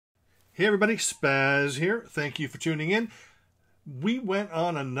Hey everybody, Spaz here. Thank you for tuning in. We went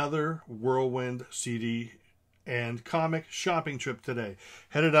on another whirlwind CD and comic shopping trip today.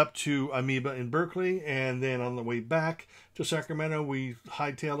 Headed up to Amoeba in Berkeley, and then on the way back to Sacramento, we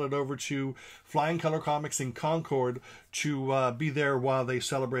hightailed it over to Flying Color Comics in Concord to be there while they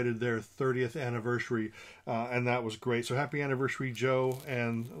celebrated their 30th anniversary, and that was great. So happy anniversary, Joe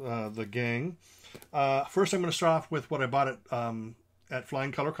and the gang. First, I'm going to start off with what I bought at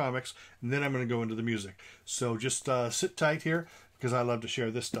Flying Color Comics, and then I'm going to go into the music. So just sit tight here, because I love to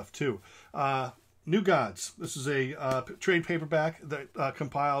share this stuff too. New Gods. This is a trade paperback that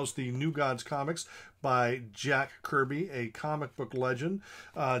compiles the New Gods comics by Jack Kirby, a comic book legend.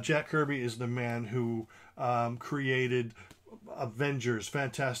 Jack Kirby is the man who created Avengers,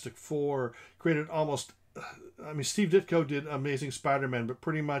 Fantastic Four, created almost... Steve Ditko did Amazing Spider-Man, but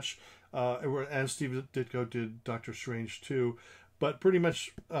pretty much... and Steve Ditko did Doctor Strange too. But pretty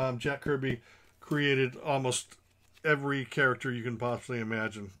much Jack Kirby created almost every character you can possibly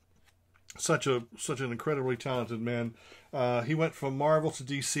imagine. Such an incredibly talented man. He went from Marvel to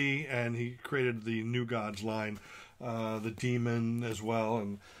DC, and he created the New Gods line, the Demon as well,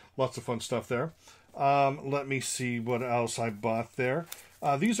 and lots of fun stuff there. Let me see what else I bought there.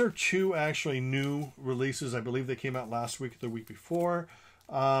 These are two actually new releases. I believe they came out last week or the week before.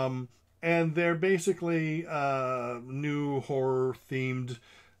 And they're basically new horror-themed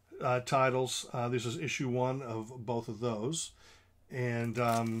titles. This is issue 1 of both of those. And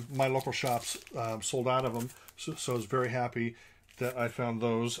my local shops sold out of them, so I was very happy that I found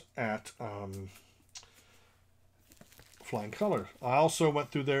those at Flying Color. I also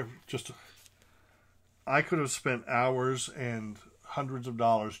went through there I could have spent hours and hundreds of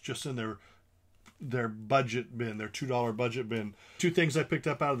dollars just in their budget bin, their $2 budget bin. Two things I picked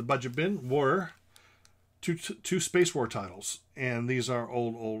up out of the budget bin were two Space War titles. And these are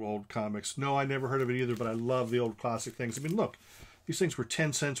old comics. No, I never heard of it either, but I love the old classic things. I mean, look, these things were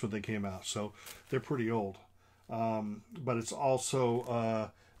 10 cents when they came out, so they're pretty old. But it's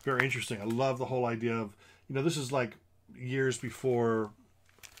also very interesting. I love the whole idea of, this is like years before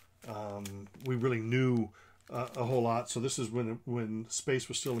we really knew a whole lot. So this is when space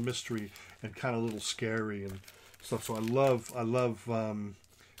was still a mystery and kind of a little scary and stuff. So I love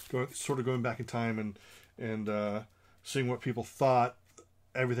going back in time and seeing what people thought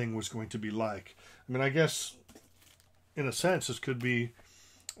everything was going to be like. I mean, I guess in a sense this could be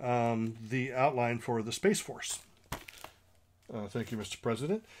the outline for the Space Force. Thank you, Mr.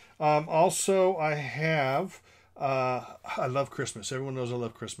 President. Also, I have... I love Christmas. Everyone knows I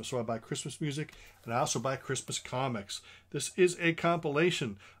love Christmas. So I buy Christmas music, and I also buy Christmas comics. This is a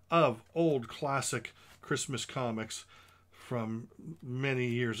compilation of old classic Christmas comics from many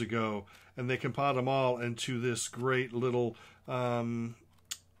years ago. And they compiled them all into this great little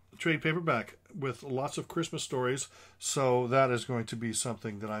trade paperback with lots of Christmas stories. So that is going to be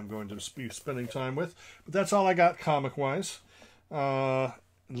something that I'm going to be spending time with. But that's all I got comic-wise.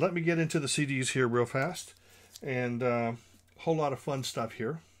 Let me get into the CDs here real fast. And a whole lot of fun stuff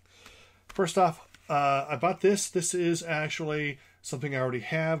here. First off, I bought this. This is actually something I already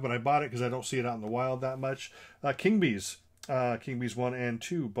have, but I bought it because I don't see it out in the wild that much. King Bees. King Bees 1 and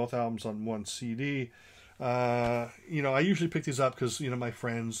 2, both albums on one CD. I usually pick these up because, my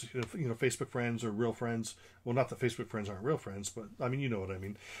friends, Facebook friends or real friends. Well, not that Facebook friends aren't real friends, but, you know what I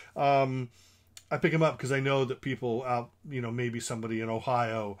mean. I pick them up because I know that people out, maybe somebody in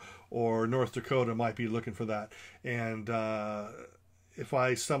Ohio or North Dakota might be looking for that. And if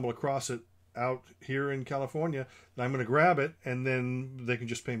I stumble across it out here in California, then I'm going to grab it, and then they can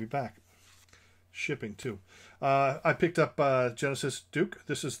just pay me back. Shipping, too. I picked up Genesis Duke.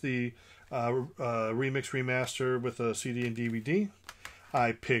 This is the remix remaster with a CD and DVD.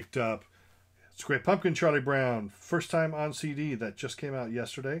 I picked up It's Great Pumpkin Charlie Brown, first time on CD, that just came out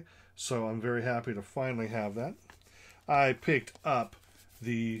yesterday. So I'm very happy to finally have that. I picked up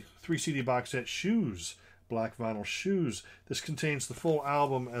the 3 CD box set Shoes, Black Vinyl Shoes. This contains the full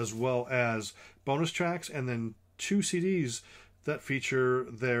album as well as bonus tracks, and then 2 CDs that feature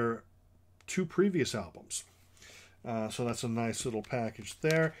their 2 previous albums. So that's a nice little package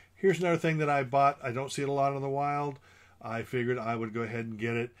there. Here's another thing that I bought. I don't see it a lot in the wild. I figured I would go ahead and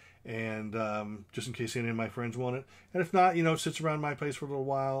get it, and just in case any of my friends want it. And if not, it sits around my place for a little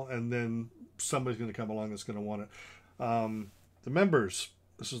while, and then somebody's going to come along that's going to want it. The Members.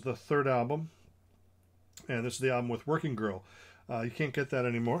 This is the 3rd album, and this is the album with Working Girl. You can't get that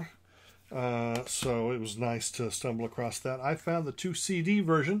anymore, so it was nice to stumble across that. I found the 2 CD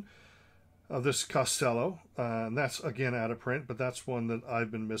version of this Costello, and that's again out of print, but that's one that I've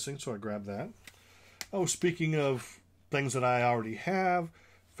been missing, so I grabbed that. Oh, speaking of things that I already have,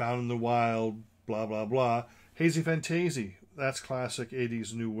 Found in the Wild, blah, blah, blah. Hazy Fantasy, that's classic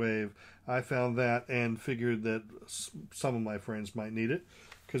 80s new wave. I found that and figured that some of my friends might need it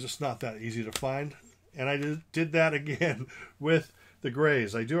because it's not that easy to find. And I did that again with the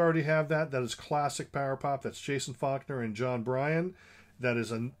Grays. I do already have that. That is classic power pop. That's Jason Faulkner and John Bryan. That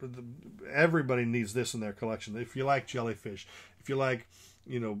is everybody needs this in their collection. If you like Jellyfish, if you like,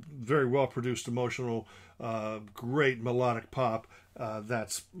 very well produced, emotional, great melodic pop,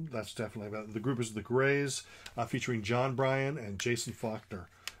 that's definitely about it. The group is the Grays, featuring John Bryan and Jason Faulkner.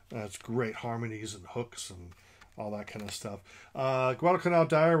 It's great harmonies and hooks and all that kind of stuff. Guadalcanal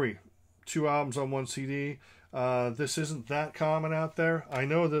Diary, 2 albums on 1 CD. This isn't that common out there. I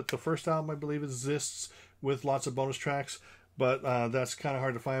know that the first album, I believe, exists with lots of bonus tracks, but that's kind of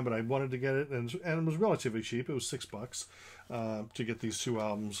hard to find. But I wanted to get it, and it was relatively cheap. It was $6 to get these 2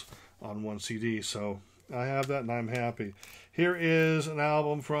 albums on 1 CD. So I have that, and I'm happy. Here is an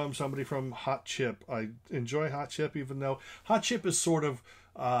album from somebody from Hot Chip. I enjoy Hot Chip, even though Hot Chip is sort of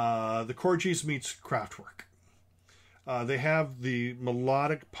the Corgis meets Kraftwerk. They have the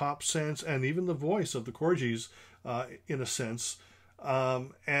melodic pop sense and even the voice of the Corgis, in a sense.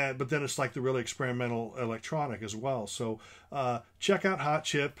 But then it's like the really experimental electronic as well. So check out Hot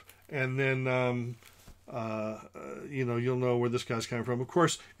Chip, and then you'll know where this guy's coming from. Of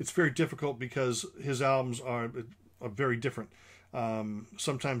course, it's very difficult because his albums are very different.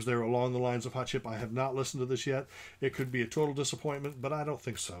 Sometimes they're along the lines of Hot Chip. I have not listened to this yet. It could be a total disappointment, but I don't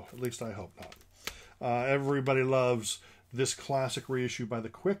think so. At least I hope not. Everybody loves this classic reissue by The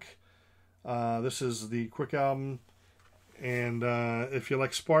Quick. This is the Quick album. And if you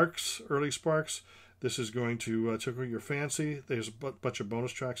like Sparks, early Sparks, this is going to tickle your fancy. There's a bunch of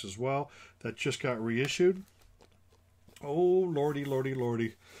bonus tracks as well that just got reissued. Oh, lordy, lordy,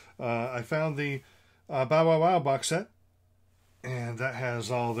 lordy. I found the Bow Wow Wow box set, and that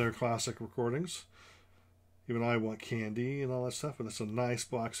has all their classic recordings. Even I Want Candy and all that stuff. And it's a nice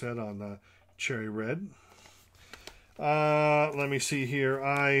box set on cherry red. Let me see here.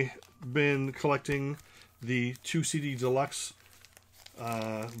 I've been collecting the 2 CD deluxe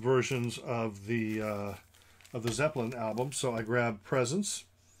versions of the Zeppelin album. So I grabbed Presents.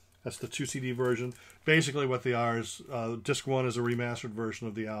 That's the 2 CD version. Basically what they are is disc 1 is a remastered version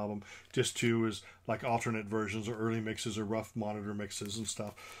of the album. Disc 2 is like alternate versions or early mixes or rough monitor mixes and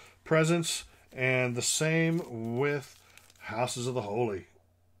stuff. Presents, and the same with Houses of the Holy.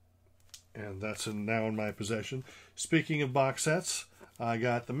 And that's now in my possession. Speaking of box sets, I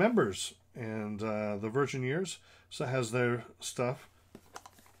got the Members and the Virgin Years. So it has their stuff.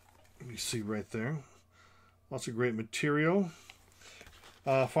 Let me see right there. Lots of great material.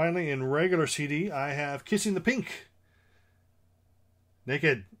 Finally, in regular CD, I have Kissing the Pink.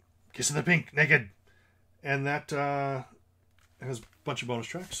 Naked. Kissing the Pink. Naked. And that has a bunch of bonus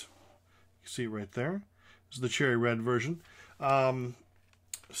tracks. You see it right there. This is the cherry red version.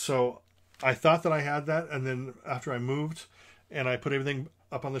 So I thought that I had that, and then after I moved and I put everything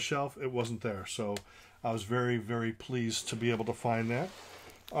up on the shelf, it wasn't there. So I was very, very pleased to be able to find that.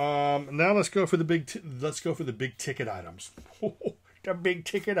 Now let's go for the big ticket items. The big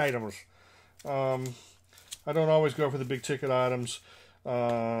ticket items. I don't always go for the big ticket items,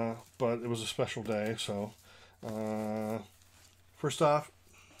 but it was a special day. So first off,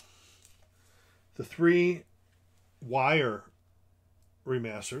 the 3 Wire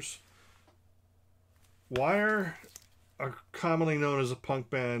remasters. Wire are commonly known as a punk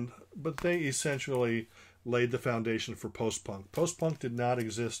band, but they essentially laid the foundation for post-punk. Post-punk did not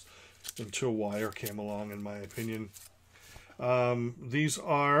exist until Wire came along, in my opinion. These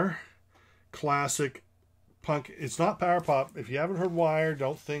are classic punk. It's not power pop. If you haven't heard Wire,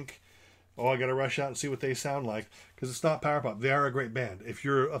 don't think, oh, I got to rush out and see what they sound like, because it's not power pop. They are a great band. If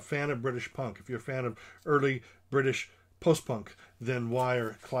you're a fan of British punk, if you're a fan of early British post-punk, then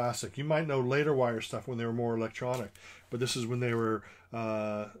Wire, classic. You might know later Wire stuff when they were more electronic, but this is when they were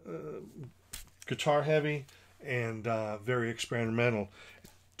guitar heavy and very experimental.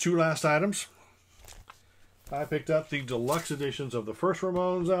 2 last items. I picked up the deluxe editions of the first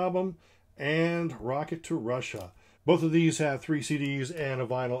Ramones album and Rocket to Russia. Both of these have 3 CDs and a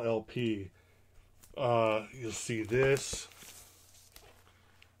vinyl LP. You'll see this.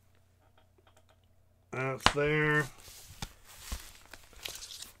 That's there.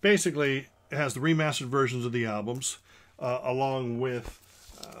 Basically, it has the remastered versions of the albums, along with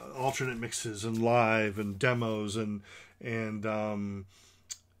alternate mixes and live and demos and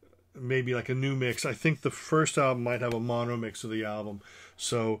maybe like a new mix. I think the first album might have a mono mix of the album.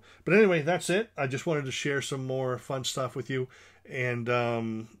 So, but anyway, that's it. I just wanted to share some more fun stuff with you. And,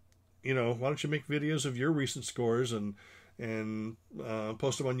 why don't you make videos of your recent scores and and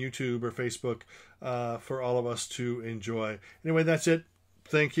post them on YouTube or Facebook for all of us to enjoy. Anyway, that's it.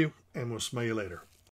 Thank you, and we'll smell you later.